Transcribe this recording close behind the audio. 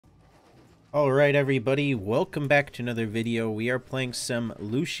Alright everybody, welcome back to another video. We are playing some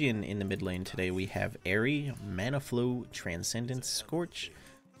Lucian in the mid lane today. We have Airy, Mana Flow, Transcendence, Scorch,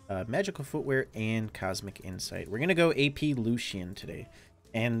 Magical Footwear, and Cosmic Insight. We're going to go AP Lucian today.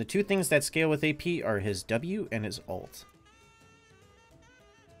 And the two things that scale with AP are his W and his ult.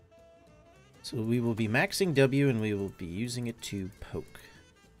 So we will be maxing W and we will be using it to poke.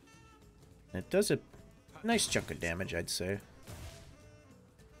 And it does a nice chunk of damage, I'd say.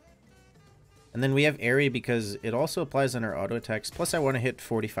 And then we have Airy because it also applies on our auto attacks. Plus I want to hit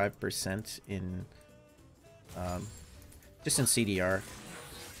 45% in just in CDR.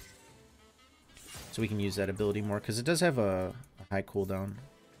 So we can use that ability more because it does have a high cooldown.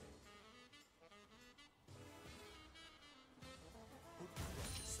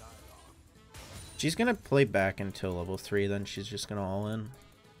 She's going to play back until level 3, then she's just going to all in.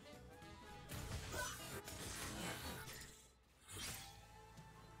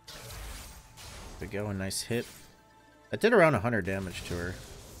 There we go, a nice hit. That did around 100 damage to her.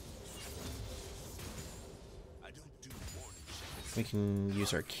 We can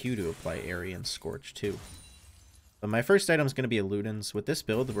use our Q to apply Airy and Scorch too. But my first item is going to be a Ludens. With this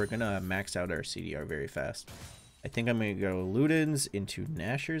build, we're going to max out our CDR very fast. I think I'm going to go Ludens into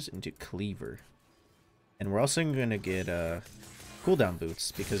Nashers into Cleaver. And we're also going to get cooldown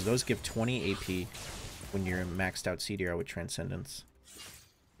boots because those give 20 AP when you're maxed out CDR with Transcendence.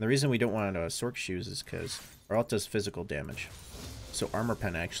 The reason we don't want Sork Shoes is because our ult does physical damage. So Armor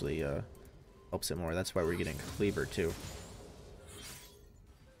Pen actually helps it more. That's why we're getting Cleaver too.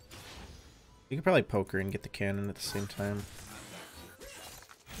 You could probably poke her and get the cannon at the same time.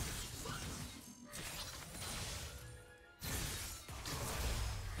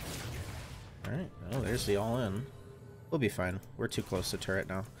 Alright, oh, there's the all-in. We'll be fine. We're too close to turret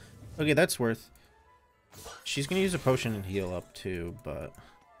now. Okay, that's worth. She's going to use a potion and heal up too, but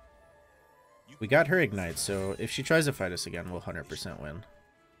we got her Ignite, so if she tries to fight us again, we'll 100% win.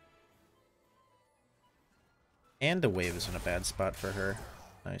 And the wave is in a bad spot for her.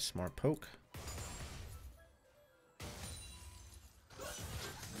 Nice, more poke.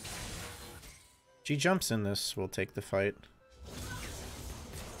 She jumps in this, we'll take the fight.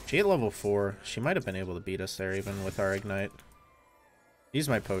 She hit level 4. She might have been able to beat us there even with our Ignite. Use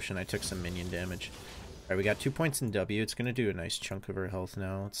my potion, I took some minion damage. Alright, we got 2 points in W. It's going to do a nice chunk of her health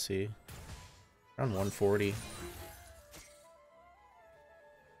now. Let's see. Around 140.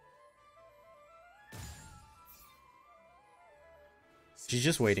 She's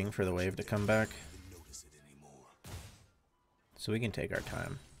just waiting for the wave to come back. So we can take our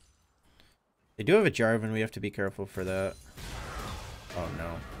time. They do have a Jarvan, we have to be careful for that. Oh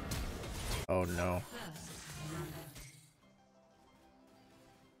no. Oh no.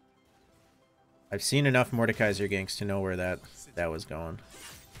 I've seen enough Mordekaiser ganks to know where that was going.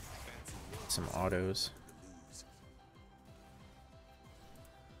 Some autos.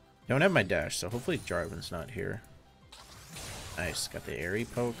 Don't have my dash, so hopefully Jarvan's not here. Nice, got the Airy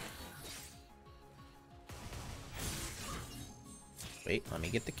poke. Wait, let me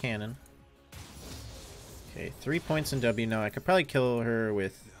get the cannon. Okay, 3 points in W now. I could probably kill her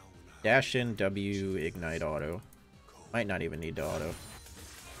with dash in, W, ignite auto. Might not even need to auto.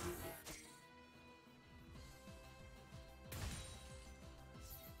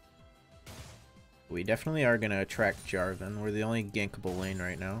 We definitely are going to attract Jarvan. We're the only gankable lane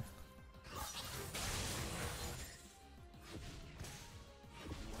right now.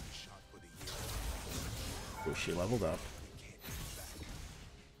 Oh, she leveled up.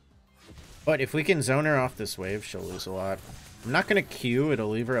 But if we can zone her off this wave, she'll lose a lot. I'm not going to Q,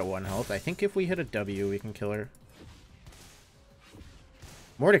 it'll leave her at 1 health. I think if we hit a W, we can kill her.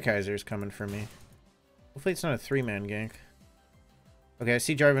 Mordekaiser's coming for me. Hopefully it's not a 3-man gank. Okay, I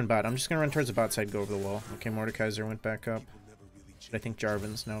see Jarvan bot. I'm just going to run towards the bot side, go over the wall. Okay, Mordekaiser went back up. But I think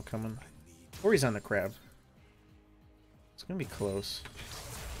Jarvan's now coming. Or he's on the crab. It's going to be close.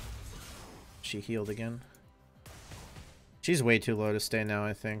 She healed again. She's way too low to stay now,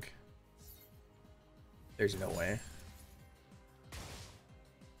 I think. There's no way.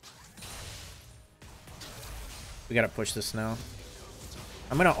 We gotta push this now.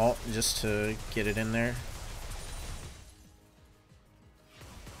 I'm gonna ult just to get it in there.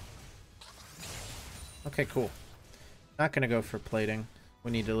 Okay, cool. Not gonna go for plating. We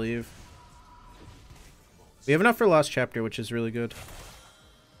need to leave. We have enough for Lost Chapter, which is really good.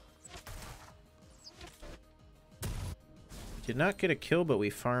 Did not get a kill, but we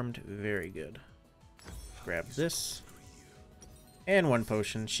farmed very good. Grab this. And 1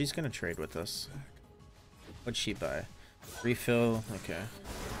 potion. She's gonna trade with us. What'd she buy? Refill. Okay.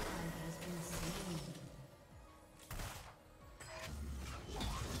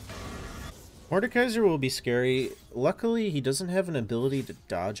 Mordekaiser will be scary. Luckily, he doesn't have an ability to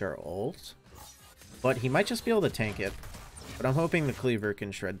dodge our ult, but he might just be able to tank it. But I'm hoping the cleaver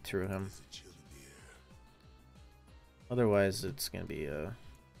can shred through him. Otherwise, it's going to be a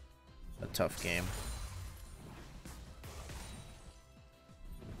tough game.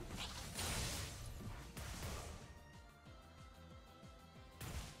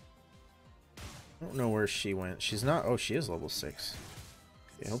 I don't know where she went. She's not... Oh, she is level 6.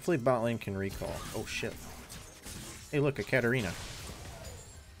 Okay, hopefully bot lane can recall. Oh, shit. Hey, look, a Katarina.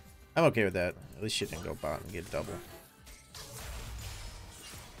 I'm okay with that. At least she didn't go bot and get double.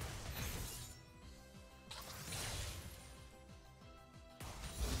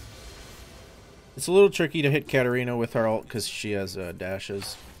 It's a little tricky to hit Katarina with our ult because she has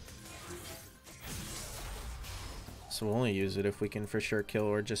dashes. So we'll only use it if we can for sure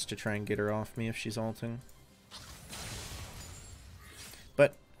kill her, just to try and get her off me if she's ulting.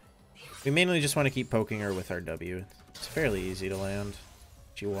 But we mainly just want to keep poking her with our W. It's fairly easy to land.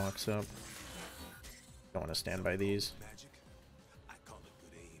 She walks up. Don't want to stand by these.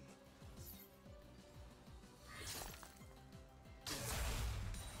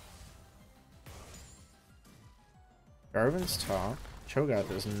 Garvin's top.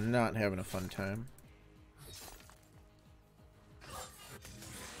 Cho'Gath is not having a fun time.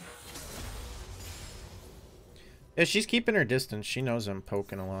 Yeah, she's keeping her distance. She knows I'm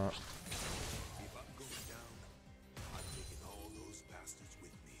poking a lot.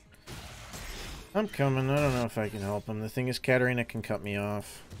 I'm coming. I don't know if I can help him. The thing is, Katarina can cut me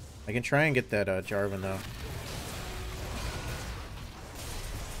off. I can try and get that Jarvan, though.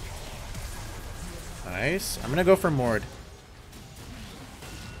 Nice. I'm gonna go for Mord.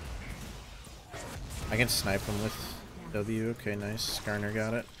 I can snipe him with W. Okay, nice. Skarner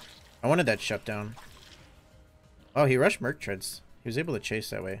got it. I wanted that shutdown. Oh, he rushed Merc Treads. He was able to chase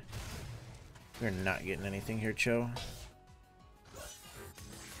that way. We're not getting anything here, Cho.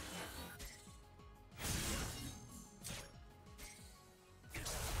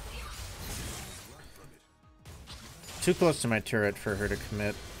 Too close to my turret for her to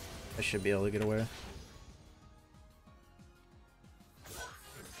commit. I should be able to get away.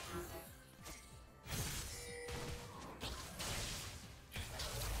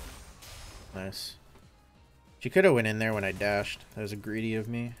 Nice. She could have went in there when I dashed. That was greedy of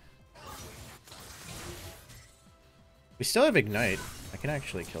me. We still have Ignite. I can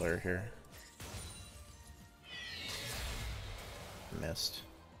actually kill her here. Missed.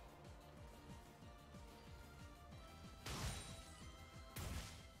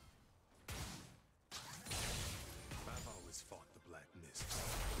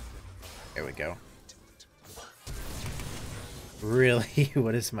 There we go. Really?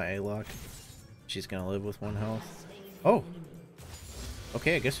 What is my A-lock? She's gonna live with 1 health. Oh!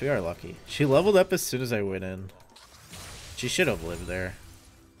 Okay, I guess we are lucky. She leveled up as soon as I went in. She should have lived there.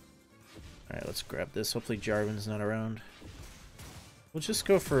 Alright, let's grab this. Hopefully Jarvan's not around. We'll just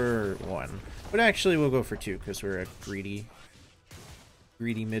go for 1. But actually we'll go for 2 because we're a greedy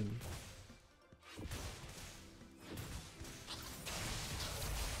mid.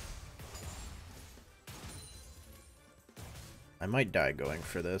 I might die going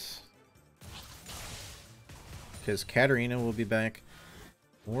for this. Because Katarina will be back.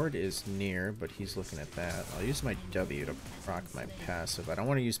 Ward is near, but he's looking at that. I'll use my W to proc my passive. I don't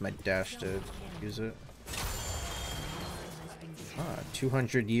want to use my dash to use it.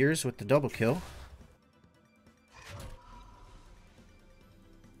 200 years with the double kill.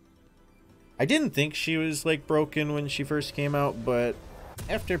 I didn't think she was like broken when she first came out, but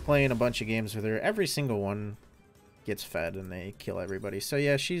after playing a bunch of games with her, every single one gets fed and they kill everybody. So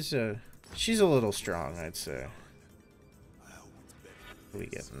yeah, she's a little strong, I'd say. What do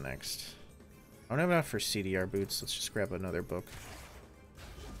we get next? I don't have enough for CDR boots. Let's just grab another book.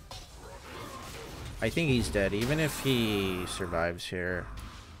 I think he's dead. Even if he survives here,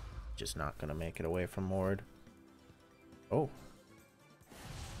 just not gonna make it away from Ward. Oh.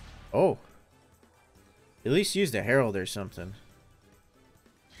 Oh. At least use the Herald or something.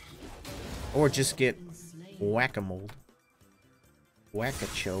 Or just get whack-a-mole.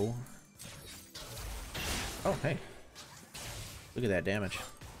 Whack-a-cho. Oh, hey. Look at that damage.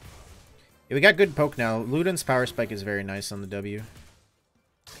 Yeah, we got good poke now. Luden's power spike is very nice on the W.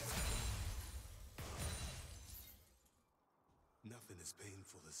 Nothing is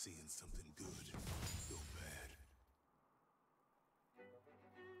painful as seeing something good go bad.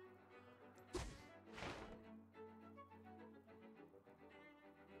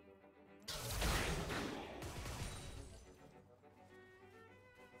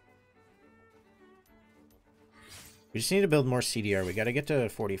 We just need to build more CDR. We got to get to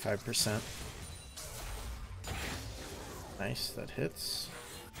 45%. Nice, that hits.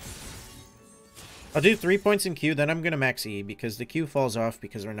 I'll do 3 points in Q, then I'm going to max E, because the Q falls off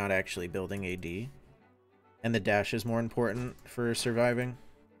because we're not actually building AD. And the dash is more important for surviving.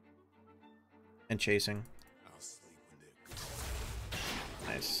 And chasing.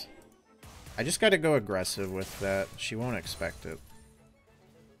 Nice. I just got to go aggressive with that. She won't expect it.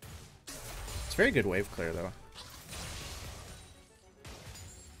 It's very good wave clear, though.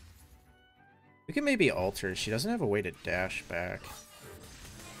 We can maybe alter. She doesn't have a way to dash back.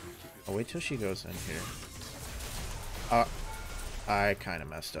 I'll wait till she goes in here. I kind of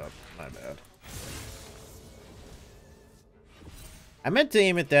messed up. My bad. I meant to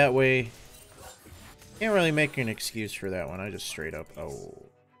aim it that way. Can't really make an excuse for that one. I just straight up... Oh.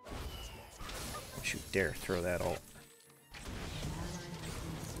 Don't you dare throw that ult.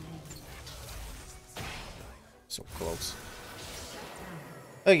 So close.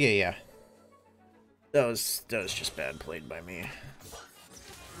 Okay, yeah. That was just bad played by me.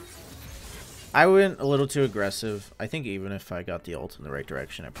 I went a little too aggressive. I think even if I got the ult in the right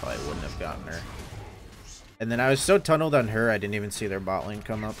direction, I probably wouldn't have gotten her. And then I was so tunneled on her, I didn't even see their bot lane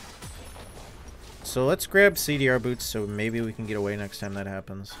come up. So let's grab CDR boots so maybe we can get away next time that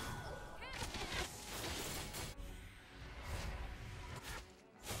happens.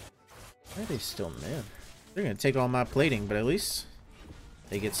 Why are they still mid? They're going to take all my plating, but at least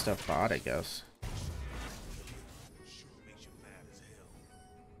they get stuff bot, I guess.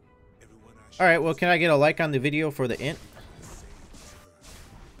 Alright, well, can I get a like on the video for the int?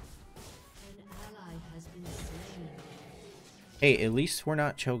 Hey, at least we're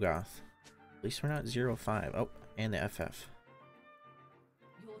not Cho'Gath. At least we're not 0-5. Oh, and the FF.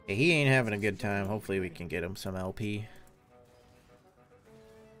 Hey, he ain't having a good time. Hopefully we can get him some LP.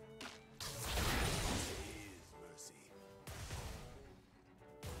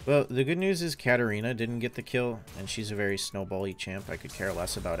 Well, the good news is Katarina didn't get the kill, and she's a very snowbally champ. I could care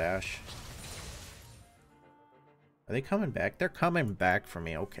less about Ashe. Are they coming back? They're coming back for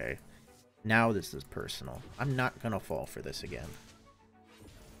me. Okay. Now this is personal. I'm not gonna fall for this again.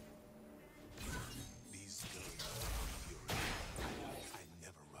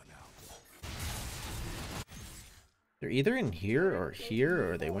 They're either in here,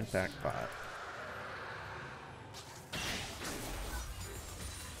 or they went back bot.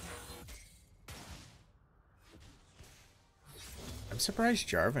 I'm surprised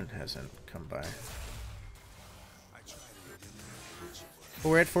Jarvan hasn't come by. But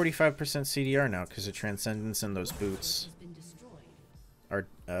we're at 45% CDR now because of Transcendence and those boots. Our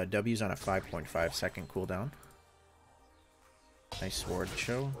W's on a 5.5 second cooldown. Nice sword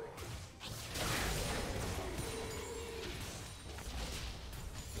show.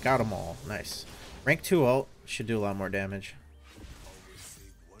 Got them all. Nice. Rank 2 ult should do a lot more damage.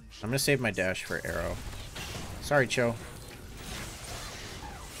 I'm going to save my dash for arrow. Sorry, Cho.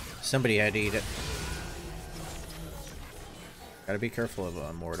 Somebody had to eat it. Gotta be careful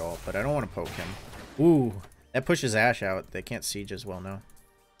of Mortal, but I don't want to poke him. Ooh, that pushes Ashe out. They can't siege as well now.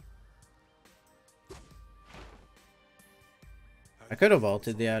 I could have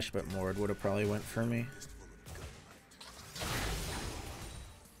ulted the Ashe, but Mord would have probably went for me.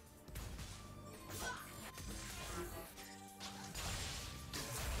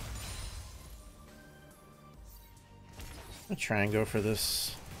 I'm gonna try and go for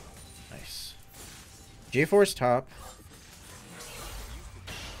this. Nice. J4's top.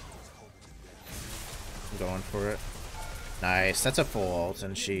 I'm going for it. Nice. That's a full ult,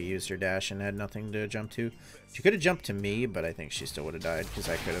 and she used her dash and had nothing to jump to. She could have jumped to me, but I think she still would have died because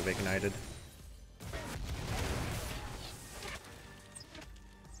I could have ignited.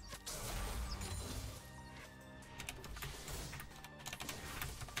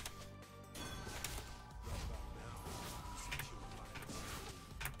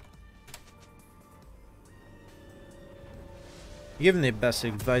 Give him the best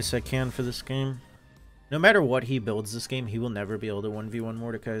advice I can for this game. No matter what he builds this game, he will never be able to 1v1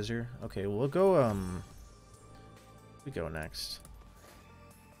 Mordekaiser. Okay, we'll go, we go next.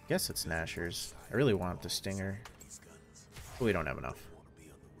 Guess it's Nashor's. I really want the Stinger. But we don't have enough.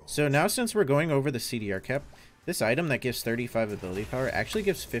 So now since we're going over the CDR cap, this item that gives 35 ability power actually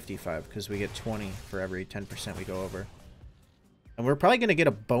gives 55 because we get 20 for every 10% we go over. And we're probably going to get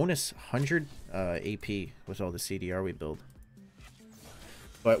a bonus 100 AP with all the CDR we build.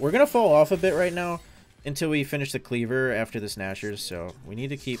 But we're going to fall off a bit right now until we finish the cleaver after this Nashor's, so we need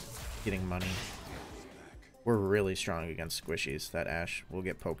to keep getting money. We're really strong against squishies. That Ashe will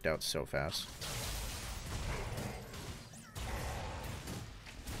get poked out so fast.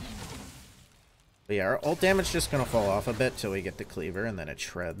 But yeah, our ult damage is just going to fall off a bit till we get the cleaver, and then it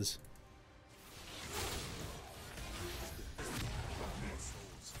shreds.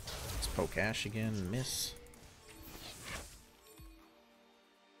 Poke Ash again, miss.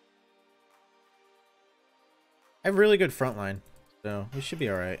 I have really good front line, so we should be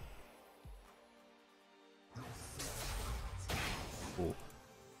alright. Ooh.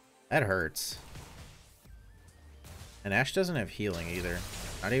 That hurts. And Ash doesn't have healing either.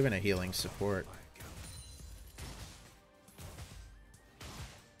 Not even a healing support.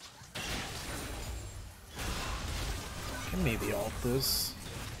 Can maybe ult this.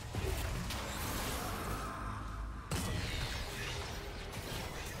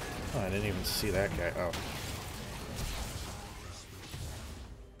 Oh, I didn't even see that guy. Oh.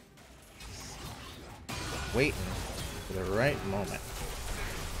 Waiting for the right moment.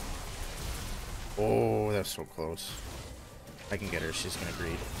 Oh, that's so close. I can get her. She's gonna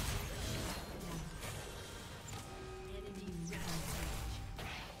greed.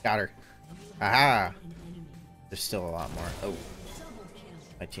 Got her. Aha! There's still a lot more. Oh.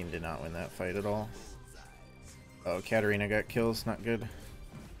 My team did not win that fight at all. Oh, Katarina got kills. Not good.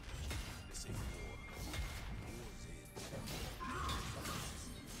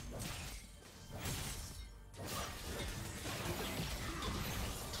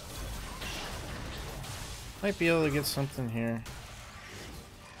 Might be able to get something here.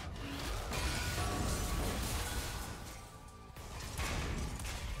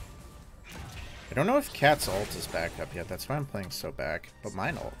 I don't know if Cat's ult is back up yet. That's why I'm playing so back. But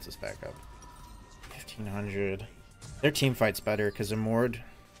mine ult is back up. 1500. Their team fight's better because they're moored.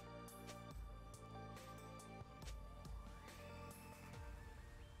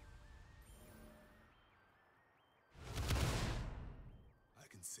 I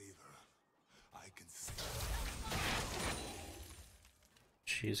can save her. I can save her.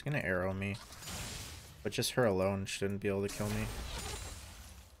 She's gonna arrow me. But just her alone shouldn't be able to kill me.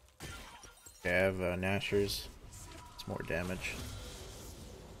 Okay, I have Nashers. It's more damage.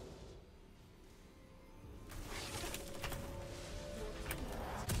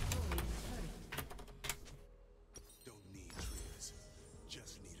 Don't need triggers.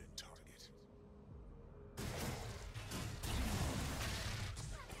 Just need a target.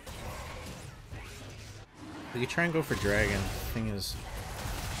 We could try and go for dragon. Thing is,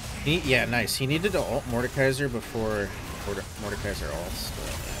 yeah, nice. He needed to ult Mordekaiser before Mordekaiser ults.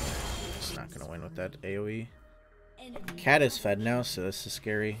 But just not gonna win with that AOE. Cat is fed now, so this is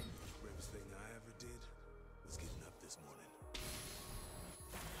scary. Bravest thing I ever did was getting up this morning.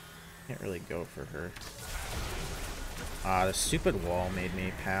 Can't really go for her. Ah, the stupid wall made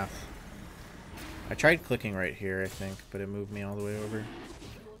me path. I tried clicking right here, I think, but it moved me all the way over.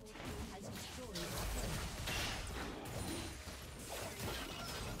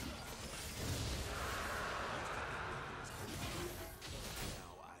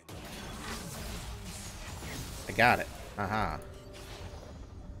 I got it. Aha.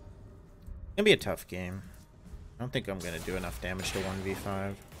 It's gonna be a tough game. I don't think I'm gonna do enough damage to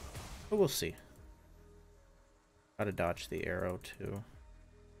 1v5. But we'll see. Gotta dodge the arrow too.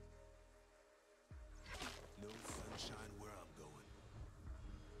 No sunshine where I'm going.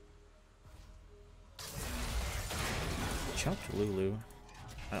 Chunked Lulu.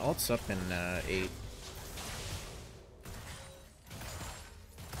 My ult's up in 8.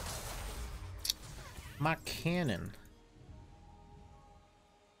 My cannon.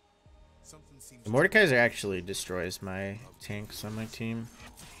 Something seems The Mordekaiser actually destroys my tanks on my team.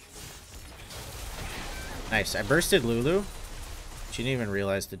 Nice. I bursted Lulu. She didn't even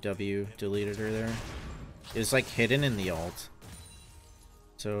realize the W deleted her there. It was like hidden in the ult.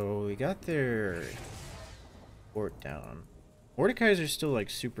 So we got their fort down. Mordekaiser's still like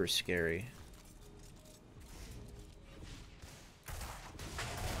super scary.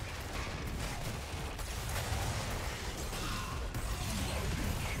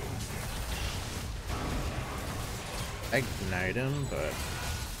 I ignite him, but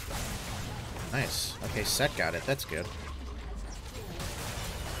nice. Okay, Set got it. That's good.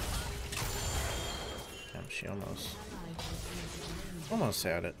 Damn, she almost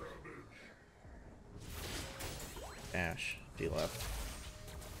had it. Ash, D left.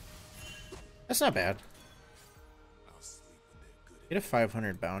 That's not bad. I'll sleep when they're good. Get a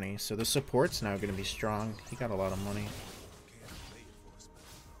 500 bounty, so the support's now going to be strong. He got a lot of money.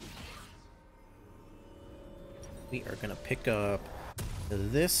 We are going to pick up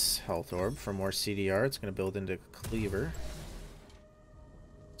this health orb for more CDR. It's going to build into Cleaver.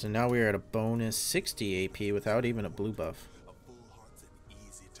 So now we are at a bonus 60 AP without even a blue buff. A full heart's an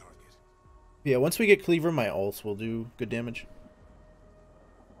easy target. Yeah, once we get Cleaver, my ults will do good damage.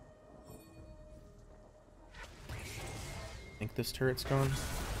 I think this turret's gone.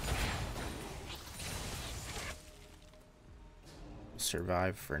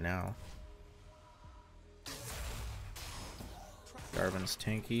 survive for now. Garvin's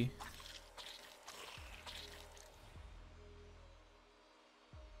tanky.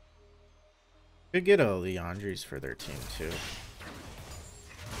 Could get a Leandri's for their team too.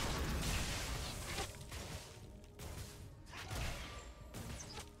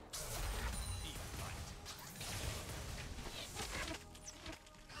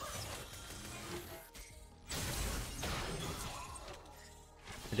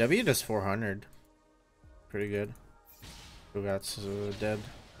 The W does 400. Pretty good. Who got dead?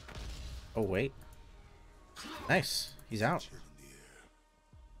 Oh wait. Nice. He's out.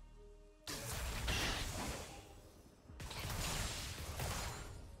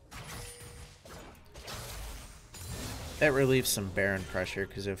 That relieves some Baron pressure,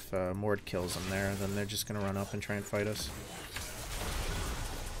 because if Mord kills them there, then they're just going to run up and try and fight us.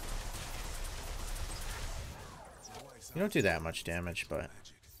 You don't do that much damage, but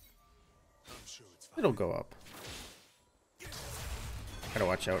it'll go up. Gotta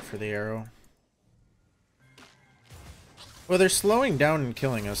watch out for the arrow. Well, they're slowing down and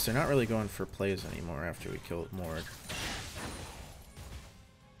killing us. They're not really going for plays anymore after we kill Mord.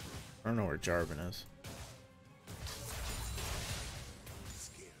 I don't know where Jarvan is.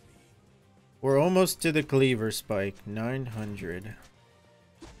 We're almost to the cleaver spike. 900.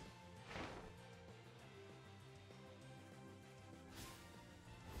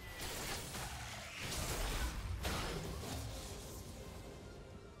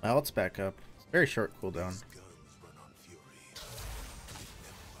 My ult's back up. It's a very short cooldown.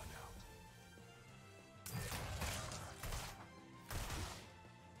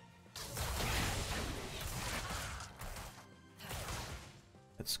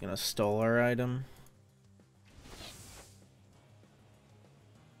 It's gonna stall our item.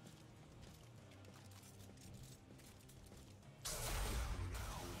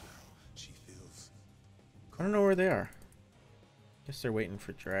 I don't know where they are. Guess they're waiting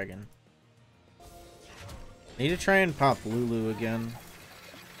for Dragon. Need to try and pop Lulu again.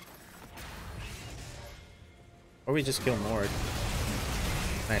 Or we just kill Mord.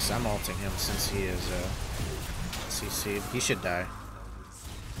 Nice, I'm ulting him since he is CC'd. He should die.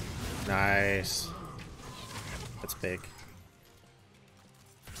 Nice. That's big.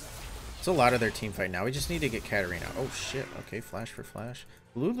 It's a lot of their team fight now. We just need to get Katarina. Oh shit. Okay, flash for flash.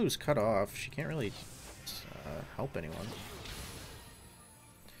 Lulu's cut off. She can't really help anyone.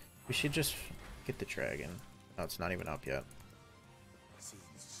 We should just get the dragon. Oh, it's not even up yet.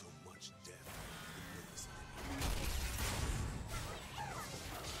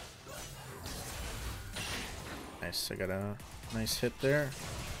 Nice, I got a nice hit there.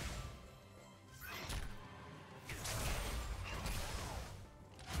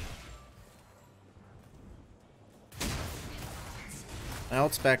 My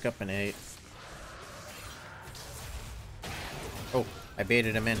ult's back up in 8. Oh, I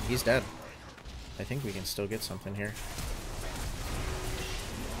baited him in. He's dead. I think we can still get something here.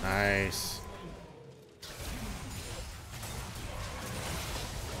 Nice.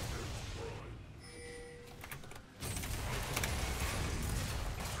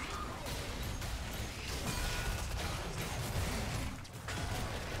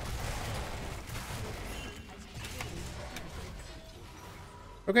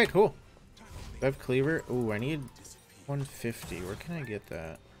 Okay, cool. I have cleaver. Ooh, I need 150. Where can I get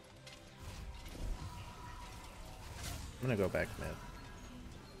that? I'm gonna go back mid.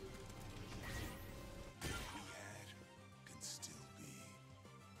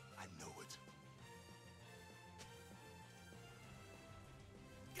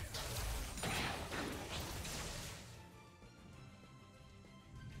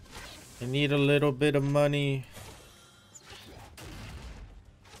 I need a little bit of money.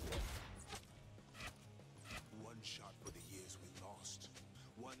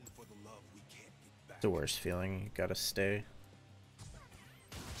 The worst feeling. You gotta stay.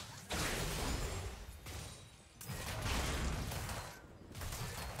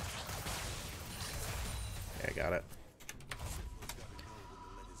 Okay, I got it.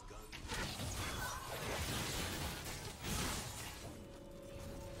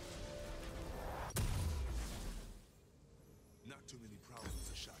 Not too many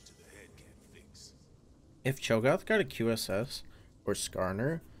problems a shot to the head can't fix. If Cho'Gath got a QSS or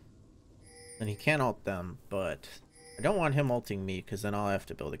Skarner, then he can ult them, but I don't want him ulting me because then I'll have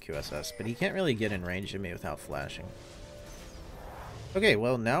to build a QSS. But he can't really get in range of me without flashing. Okay,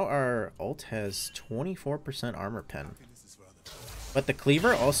 well now our ult has 24% armor pen. But the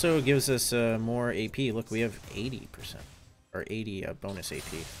cleaver also gives us more AP. Look, we have 80%. Or 80 bonus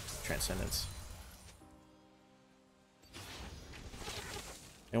AP. Transcendence.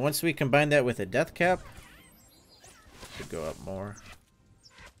 And once we combine that with a death cap, it should go up more.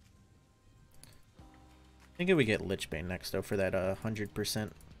 I think we get Lichbane next though for that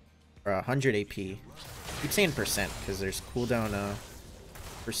 100% or 100 AP. I keep saying percent because there's cooldown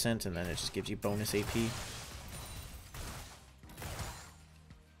percent and then it just gives you bonus AP.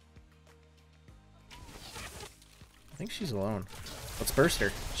 I think she's alone. Let's burst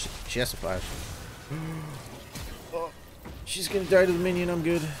her. She has to flash. Oh, she's gonna die to the minion. I'm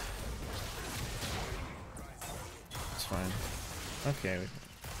good. It's fine. Okay,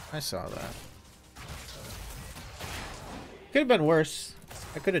 I saw that. Could have been worse.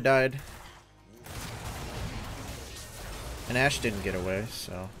 I could have died. And Ashe didn't get away,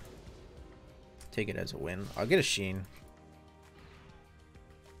 so take it as a win. I'll get a Sheen.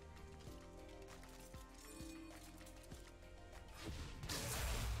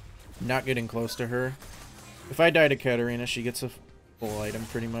 Not getting close to her. If I die to Katarina, she gets a full item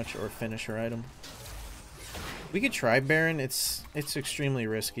pretty much, or finish her item. We could try Baron. It's extremely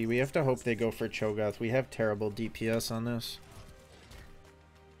risky. We have to hope they go for Cho'Gath. We have terrible DPS on this.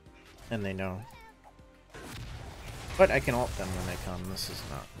 And they know. But I can ult them when they come. This is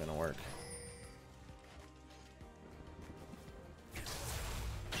not gonna work.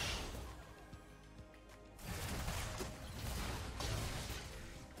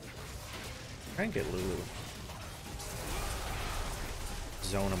 Try and get Lulu.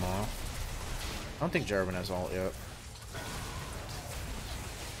 Zone them off. I don't think Jarvan has ult yet.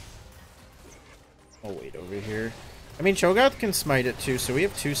 Oh, wait, over here. I mean, Cho'Gath can smite it too, so we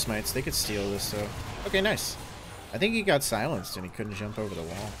have 2 smites. They could steal this, so... Okay, nice. I think he got silenced and he couldn't jump over the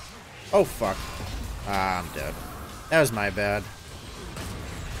wall. Oh, fuck. Ah, I'm dead. That was my bad.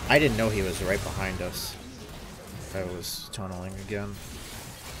 I didn't know he was right behind us. I was tunneling again.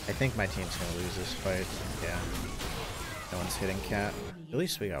 I think my team's gonna lose this fight. Yeah. No one's hitting Cat. At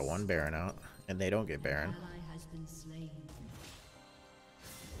least we got 1 Baron out. And they don't get Baron.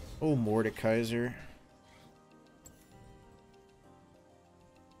 Oh, Mordekaiser.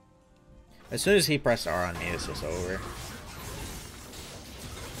 As soon as he pressed R on me, it's just over.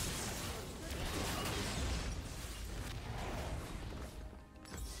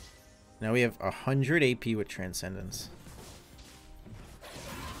 Now we have 100 AP with Transcendence.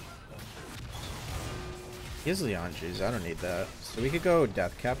 He has Leandri's, I don't need that. So we could go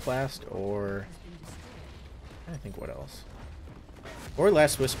Death Cap Blast or... I think what else? Or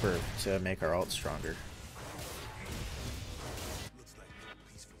Last Whisper to make our ult stronger. Looks like no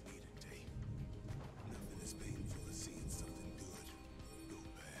peace for me today. Nothing is painful as seeing something good go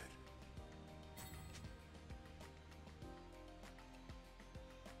bad.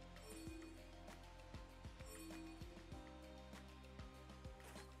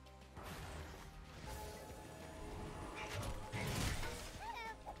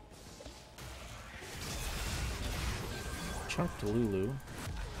 Chunk to Lulu.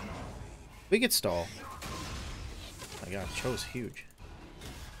 We get stall. Oh my god, Cho's huge.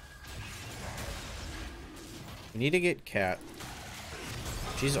 We need to get Cat.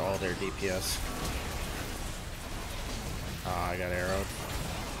 She's all their DPS. Ah, I got arrowed.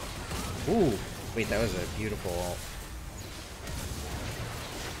 Ooh, wait, that was a beautiful ult.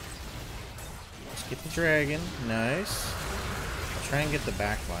 Let's get the dragon. Nice. I'll try and get the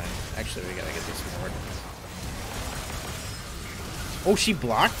back line. Actually, we gotta get this Mord. Oh, she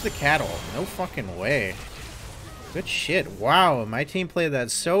blocked the Cat ult. No fucking way. Good shit. Wow, my team played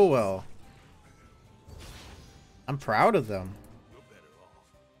that so well. I'm proud of them.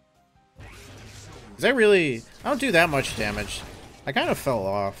 Cause I don't do that much damage. I kind of fell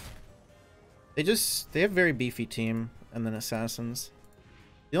off. They have a very beefy team and then assassins.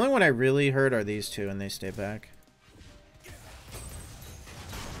 The only one I really hurt are these two and they stay back.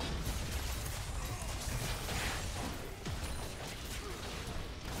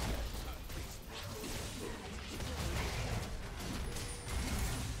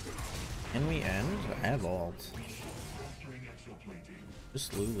 Can we end? I have ult.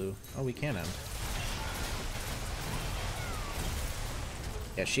 Just Lulu. Oh, we can end.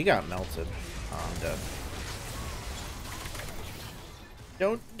 Yeah, she got melted. Oh, I'm dead.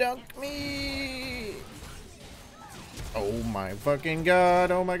 Don't dunk me! Oh my fucking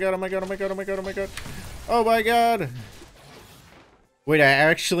god! Oh my god, oh my god, oh my god, oh my god, oh my god! Oh my god! Wait, I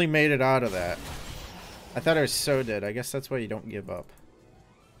actually made it out of that. I thought I was so dead. I guess that's why you don't give up.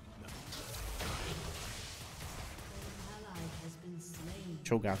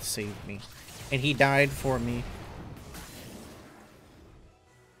 Cho'Gath saved me. And he died for me.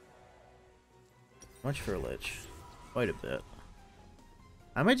 Much for a Lich. Quite a bit.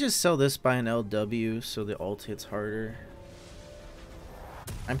 I might just sell this by an LW so the ult hits harder.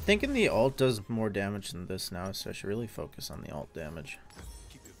 I'm thinking the ult does more damage than this now, so I should really focus on the ult damage.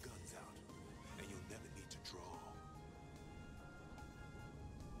 Keep your guns out, and you'll never need to draw.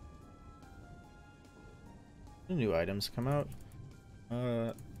 New items come out.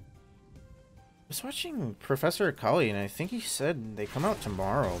 I was watching Professor Akali, and I think he said they come out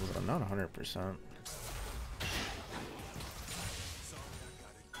tomorrow, but I'm not 100%.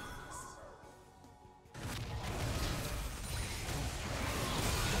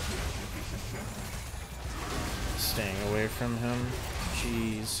 Staying away from him.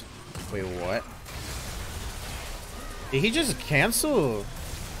 Jeez. Wait, what? Did he just cancel?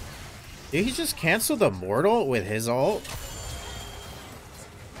 Did he just cancel the mortal with his ult?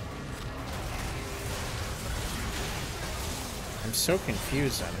 I'm so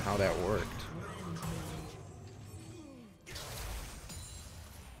confused on how that worked.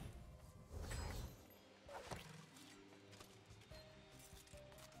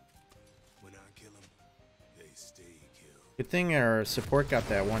 When I kill them, they stay killed. Good thing our support got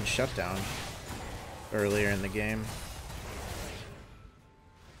that one shutdown earlier in the game.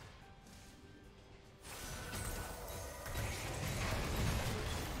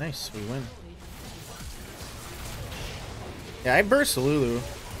 Nice, we win. Yeah, I burst Lulu.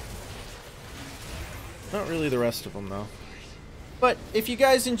 Not really the rest of them, though. But if you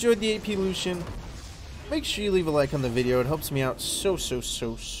guys enjoyed the AP Lucian, make sure you leave a like on the video. It helps me out so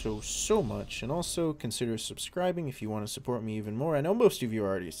much. And also consider subscribing if you want to support me even more. I know most of you are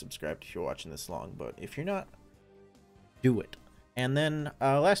already subscribed if you're watching this long, but if you're not, do it. And then,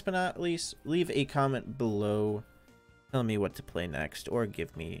 last but not least, leave a comment below telling me what to play next, or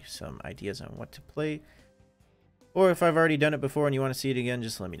give me some ideas on what to play. Or if I've already done it before and you want to see it again,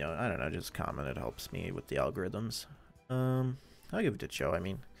 just let me know. I don't know, just comment. It helps me with the algorithms. I'll give it to Cho. I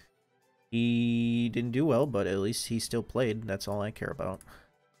mean, he didn't do well, but at least he still played. That's all I care about.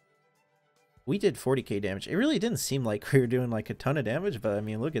 We did 40k damage. It really didn't seem like we were doing like a ton of damage, but I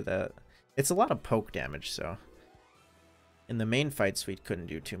mean, look at that. It's a lot of poke damage, so. In the main fights, we couldn't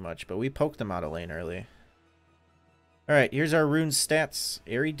do too much, but we poked them out of lane early. Alright, here's our rune stats.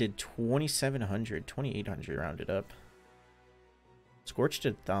 Aerie did 2,700, 2,800 rounded up. Scorched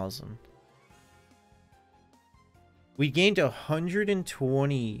did 1,000. We gained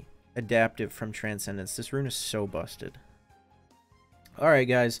 120 adaptive from Transcendence. This rune is so busted. Alright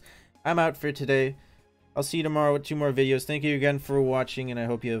guys, I'm out for today. I'll see you tomorrow with 2 more videos. Thank you again for watching, and I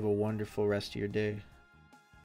hope you have a wonderful rest of your day.